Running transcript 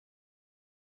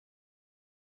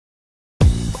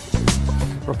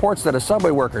Reports that a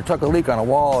subway worker took a leak on a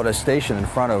wall at a station in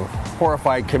front of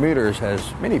horrified commuters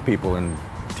has many people in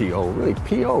TO really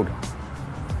PO'd.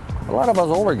 A lot of us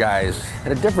older guys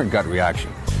had a different gut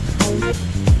reaction.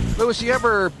 Louis, you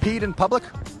ever peed in public?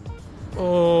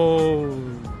 Oh,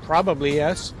 probably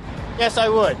yes. Yes, I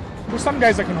would. There's some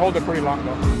guys that can hold it pretty long,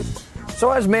 though.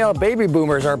 So as male baby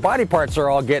boomers, our body parts are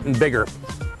all getting bigger.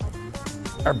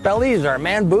 Our bellies, our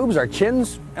man boobs, our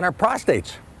chins, and our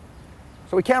prostates.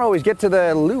 So we can't always get to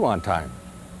the loo on time.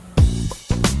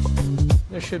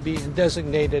 There should be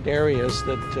designated areas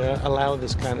that allow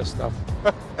this kind of stuff.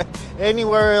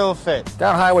 Anywhere it'll fit.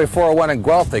 Down Highway 401 in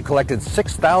Guelph, they collected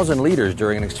 6,000 liters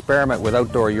during an experiment with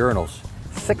outdoor urinals.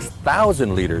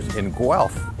 6,000 liters in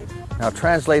Guelph. Now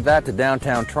translate that to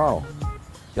downtown Toronto.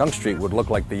 Yonge Street would look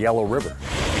like the Yellow River.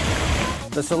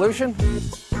 The solution?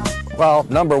 Well,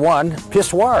 number one,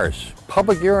 pissoirs.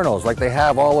 Public urinals like they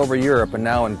have all over Europe and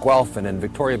now in Guelph and in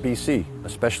Victoria, BC,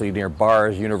 especially near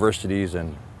bars, universities,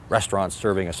 and restaurants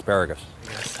serving asparagus.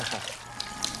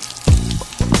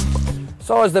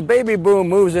 So as the baby boom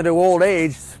moves into old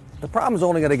age, the problem's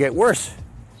only going to get worse.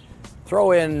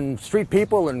 Throw in street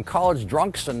people and college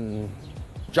drunks and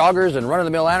joggers and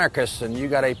run-of-the-mill anarchists, and you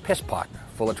got a piss pot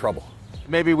full of trouble.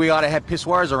 Maybe we ought to have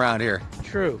pissoirs around here.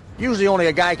 True. Usually only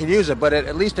a guy can use it, but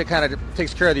at least it kind of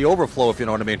takes care of the overflow, if you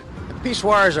know what I mean.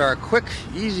 Pissoirs are quick,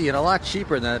 easy, and a lot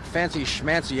cheaper than that fancy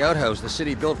schmancy outhouse the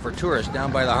city built for tourists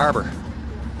down by the harbor.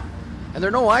 And they're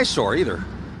no eyesore either.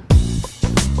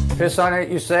 Piss on it,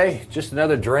 you say? Just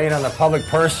another drain on the public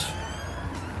purse?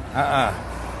 The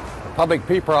public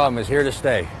pee problem is here to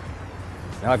stay.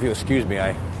 Now, if you excuse me,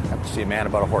 I have to see a man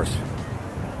about a horse.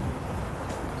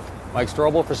 Mike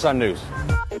Strobel for Sun News.